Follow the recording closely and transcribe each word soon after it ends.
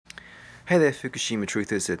Hey there, Fukushima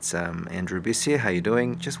Truthers. It's Andrew Biss here. How you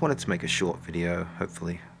doing? Just wanted to make a short video,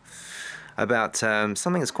 hopefully, about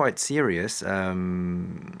something that's quite serious. Another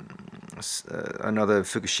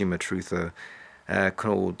Fukushima truther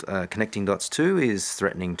called Connecting Dots 2 is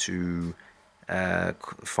threatening to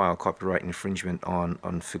file copyright infringement on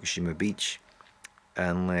Fukushima Beach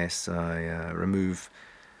unless I remove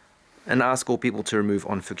and ask all people to remove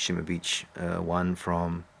On Fukushima Beach 1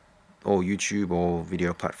 from all YouTube or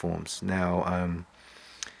video platforms. Now, I'm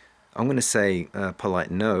going to say a polite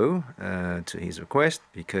no to his request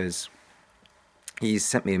because he's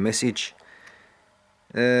sent me a message.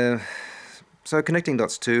 So Connecting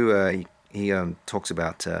Dots 2, he talks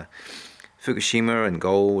about Fukushima and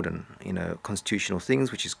gold and constitutional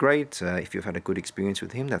things, which is great. If you've had a good experience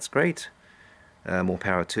with him, that's great. More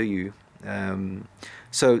power to you.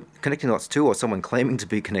 So Connecting Dots 2, or someone claiming to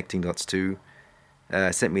be Connecting Dots 2,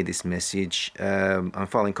 sent me this message. I'm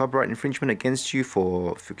filing copyright infringement against you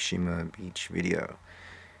for Fukushima Beach video.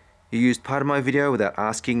 You used part of my video without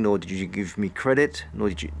asking, nor did you give me credit,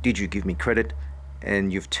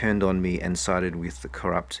 and you've turned on me and sided with the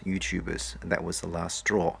corrupt YouTubers. And that was the last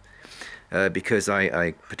straw. Because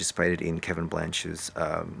I participated in Kevin Blanch's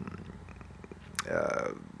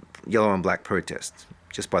yellow and black protest,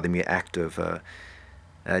 just by the mere act of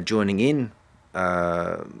joining in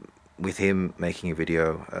with him, making a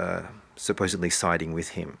video, supposedly siding with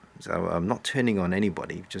him. So I'm not turning on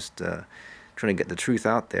anybody, just trying to get the truth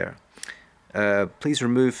out there. Please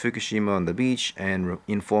remove Fukushima on the beach and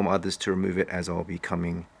inform others to remove it, as I'll be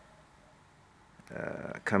coming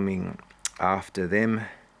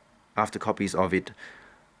after copies of it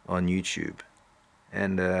on YouTube.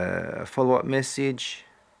 And a follow-up message.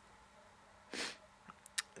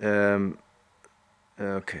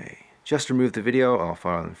 Okay. Just remove the video, I'll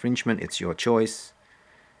file infringement, it's your choice.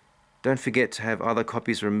 Don't forget to have other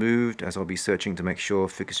copies removed, as I'll be searching to make sure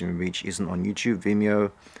Fukushima Beach isn't on YouTube,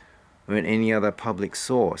 Vimeo, or in any other public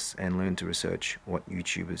source, and learn to research what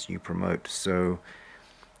YouTubers you promote. So,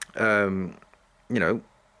 it's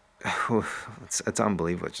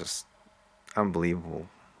unbelievable, it's just unbelievable.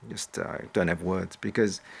 Just don't have words,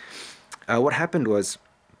 because what happened was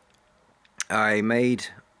I made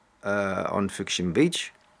on Fukushima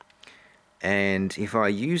Beach, and if I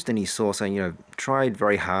used any source, I tried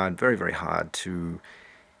very hard to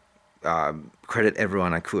credit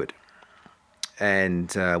everyone I could.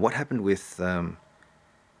 And what happened with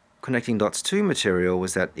Connecting Dots 2 material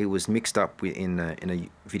was that it was mixed up in a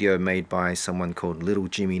video made by someone called Little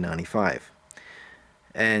Jimmy 95,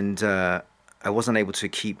 and I wasn't able to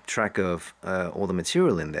keep track of all the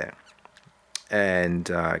material in there. And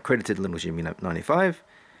I credited Little Jimmy 95,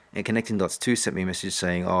 and Connecting Dots 2 sent me a message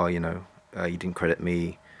saying, oh, you didn't credit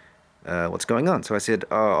me, what's going on? So I said,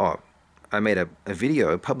 I made a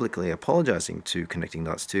video publicly apologizing to Connecting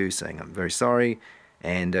Dots 2, saying I'm very sorry,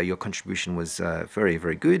 and your contribution was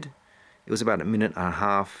very good. It was about a minute and a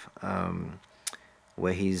half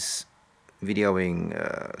where he's videoing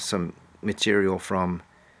some material from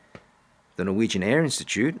the Norwegian Air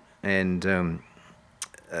Institute, and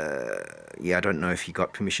I don't know if he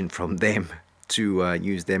got permission from them to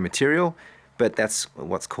use their material, but that's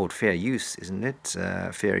what's called fair use, isn't it?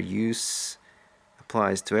 Fair use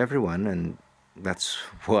applies to everyone, and that's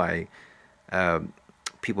why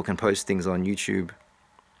people can post things on YouTube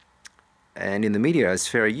and in the media as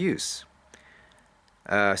fair use.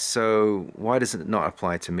 So why does it not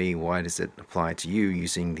apply to me? Why does it apply to you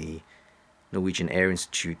using the Norwegian Air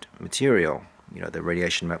Institute material? The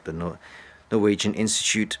radiation map the Norwegian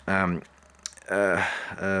Institute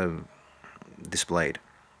displayed.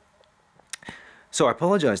 So I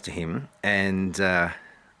apologized to him, and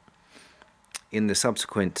in the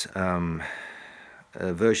subsequent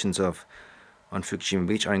versions of On Fukushima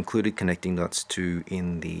Beach, I included Connecting Dots 2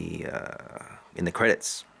 in the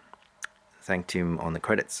credits. Thanked him on the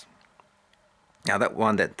credits. Now the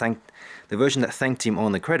version that thanked him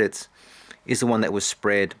on the credits is the one that was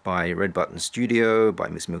spread by Red Button Studio, by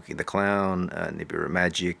Miss Milky the Clown, Nibiru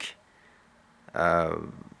Magic,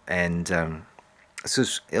 and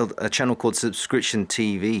a channel called Subscription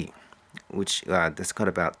TV, which that's got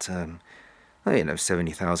about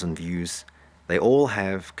 70,000 views. They all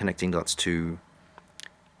have Connecting Dots 2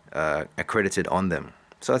 accredited on them.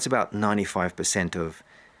 So that's about 95% of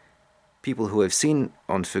people who have seen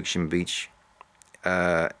On Fukushima Beach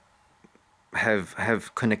have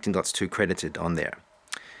Connecting Dots 2 credited on there.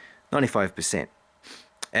 95%.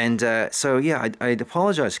 And so yeah, I'd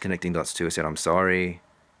apologized to Connecting Dots 2. I said I'm sorry.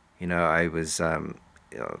 I was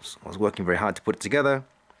working very hard to put it together,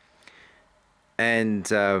 and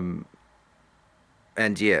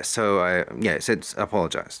yeah, so I said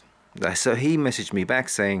apologized. So he messaged me back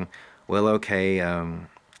saying, well, okay,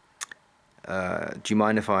 do you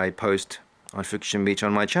mind if I post on Fukushima Beach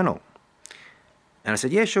on my channel? And I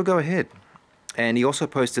said, yeah, sure, go ahead. And he also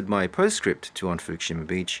posted my postscript to On Fukushima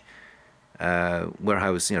Beach, where I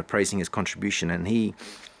was, praising his contribution. And he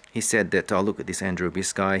said that, oh, look at this Andrew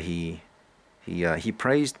Abyss guy. He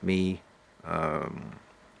praised me,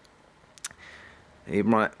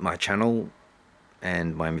 my channel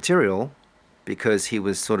and my material, because he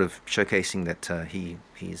was sort of showcasing that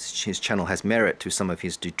his channel has merit to some of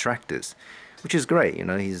his detractors, which is great.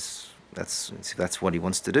 That's what he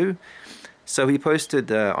wants to do. So he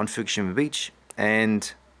posted on Fukushima Beach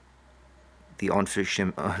and the on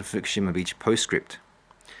Fukushima Beach postscript,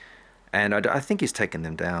 and I think he's taken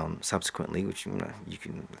them down subsequently, which you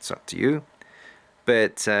can, it's up to you.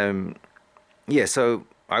 But yeah, so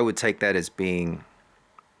I would take that as being,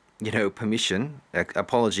 permission,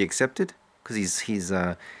 apology accepted, because he's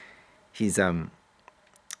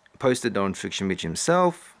posted on Fukushima Beach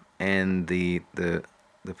himself and the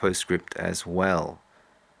postscript as well.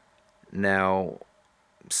 Now,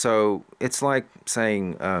 so it's like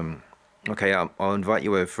saying, okay, I'll invite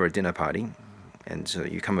you over for a dinner party, and so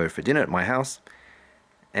you come over for dinner at my house,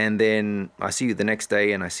 and then I see you the next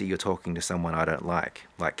day, and I see you're talking to someone I don't like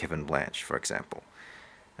Kevin Blanch, for example.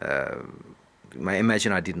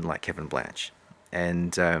 Imagine I didn't like Kevin Blanch,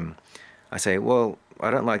 and I say, well,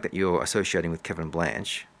 I don't like that you're associating with Kevin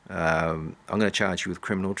Blanch. I'm going to charge you with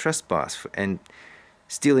criminal trespass and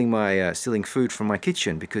stealing food from my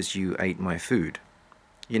kitchen because you ate my food.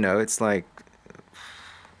 It's like,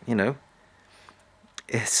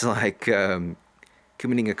 it's like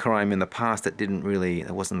committing a crime in the past that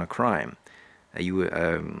wasn't a crime. I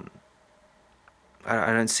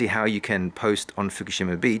don't see how you can post on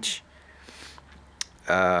Fukushima Beach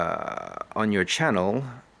on your channel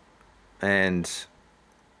and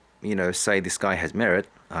say this guy has merit,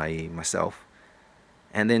 i.e. myself,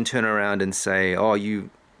 and then turn around and say, oh, you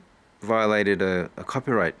violated a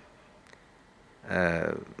copyright,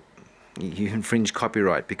 you infringed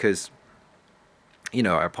copyright, because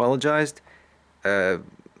I apologized.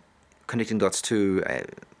 Connecting Dots 2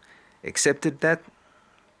 accepted that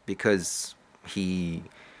because he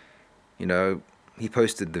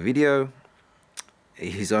posted the video,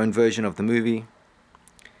 his own version of the movie,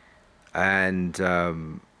 and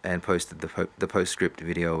posted the postscript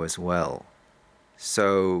video as well.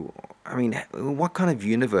 So, I mean, what kind of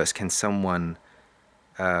universe can someone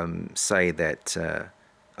say that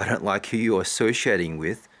I don't like who you're associating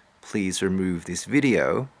with, please remove this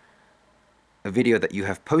video, a video that you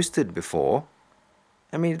have posted before?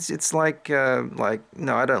 I mean, it's like no,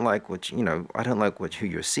 I don't like I don't like who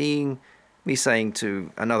you're seeing. Me saying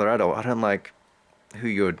to another adult, I don't like who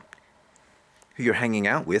you're hanging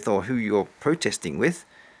out with or who you're protesting with.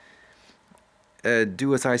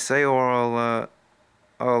 Do as I say, or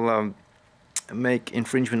I'll make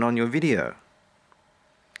infringement on your video.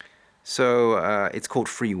 So it's called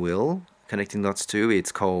free will. Connecting Dots 2.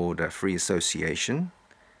 It's called free association.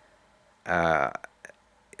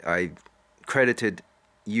 I credited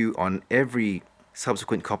you on every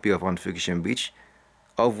subsequent copy of On Fukushima Beach,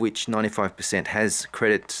 of which 95% has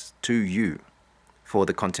credit to you for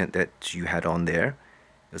the content that you had on there.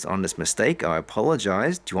 It was an honest mistake. I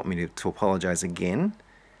apologized. Do you want me to apologize again?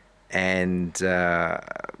 And up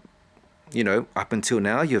until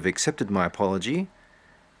now, you've accepted my apology.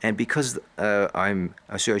 And because I'm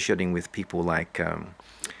associating with people like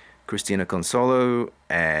Christina Consolo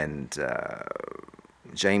and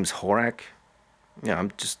James Horak,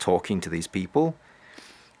 I'm just talking to these people,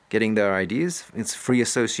 getting their ideas. It's free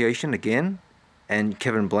association again. And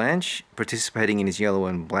Kevin Blanch participating in his yellow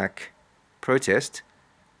and black protest.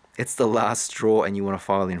 It's the last straw, and you want to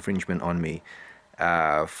file infringement on me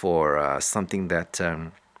for something that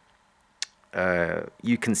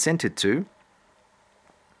you consented to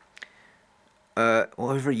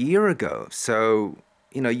over a year ago. So,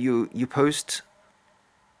 you post,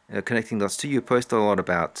 Connecting Dots 2, you post a lot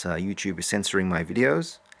about YouTube censoring my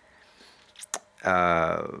videos.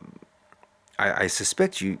 I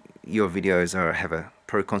suspect your videos have a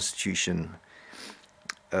pro-constitution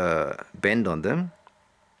bend on them.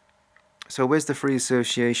 So where's the free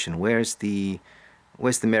association? Where's the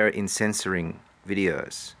merit in censoring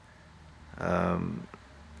videos?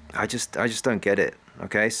 I just don't get it.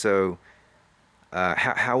 Okay, so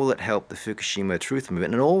how will it help the Fukushima truth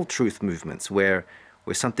movement and all truth movements where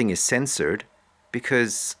something is censored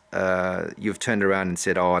because you've turned around and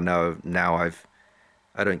said, oh no, now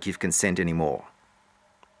I don't give consent anymore,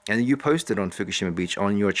 and you posted on Fukushima Beach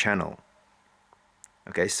on your channel.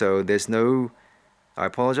 Okay, so there's no, I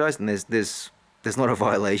apologize, and there's there's not a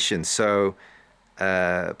violation. So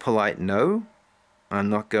polite no. I'm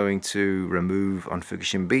not going to remove On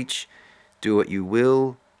Fukushima Beach. Do what you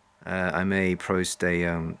will. I may post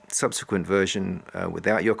a subsequent version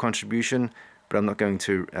without your contribution, but I'm not going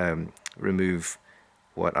to remove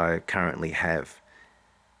what I currently have.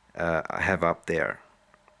 I have up there,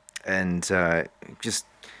 and just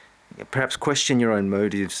perhaps question your own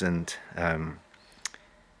motives and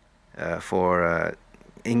for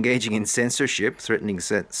engaging in censorship, threatening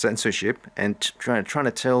censorship, and trying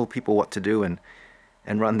to tell people what to do and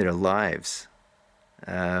run their lives.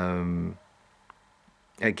 Um,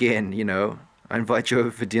 Again, I invite you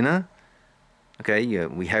over for dinner. Okay, yeah,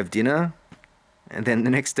 we have dinner, and then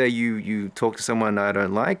the next day you talk to someone I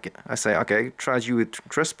don't like. I say, okay, charge you with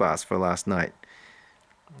trespass for last night.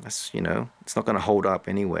 That's it's not going to hold up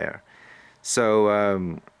anywhere. So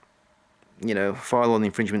file all the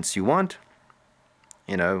infringements you want.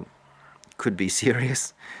 You know, could be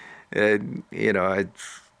serious. Uh, it's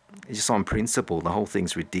just on principle. The whole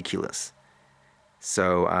thing's ridiculous.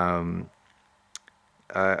 So I'm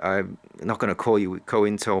not going to call you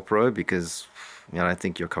COINTELPRO because I don't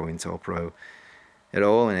think you're COINTELPRO at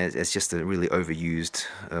all, and it's just a really overused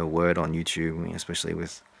word on YouTube, especially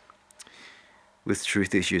with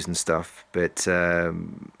truth issues and stuff. But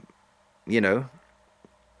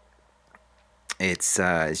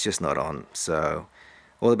it's just not on. So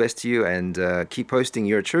all the best to you, and keep posting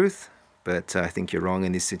your truth. But I think you're wrong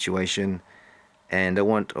in this situation, and I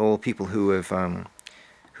want all people who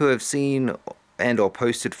have seen and or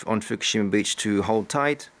posted on Fukushima Beach to hold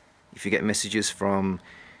tight. If you get messages from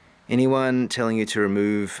anyone telling you to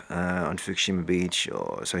remove on Fukushima Beach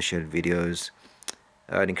or associated videos,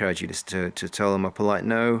 I'd encourage you to tell them a polite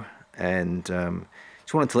no. And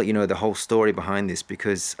just wanted to let you know the whole story behind this,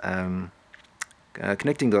 because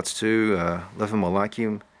connecting dots too, love him or like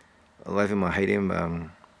him, love him or hate him.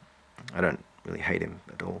 I don't really hate him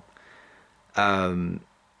at all.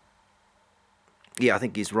 Yeah, I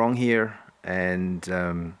think he's wrong here, and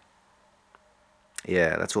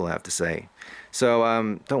yeah, that's all I have to say. So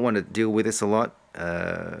don't want to deal with this a lot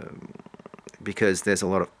because there's a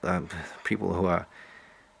lot of people who are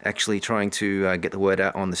actually trying to get the word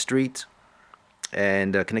out on the street,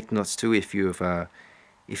 and connecting dots too. If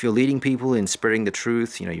you're leading people in spreading the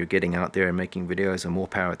truth, you're getting out there and making videos, and more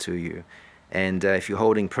power to you. And if you're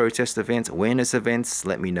holding protest events, awareness events,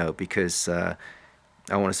 let me know, because I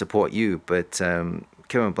want to support you. But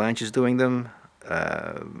Kevin Blanch is doing them,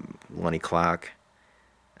 Lonnie Clark.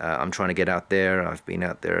 I'm trying to get out there. I've been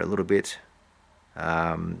out there a little bit.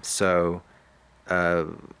 So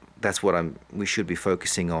that's what we should be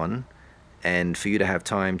focusing on. And for you to have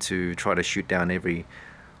time to try to shoot down every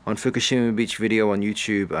On Fukushima Beach video on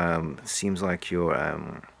YouTube seems like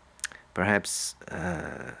you're perhaps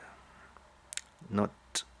not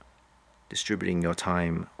distributing your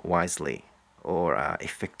time wisely or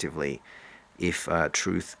effectively, if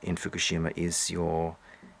truth in Fukushima is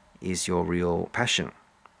your real passion.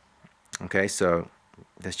 Okay, so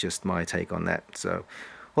that's just my take on that. So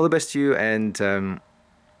all the best to you, and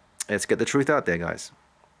let's get the truth out there, guys.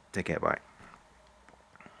 Take care, bye.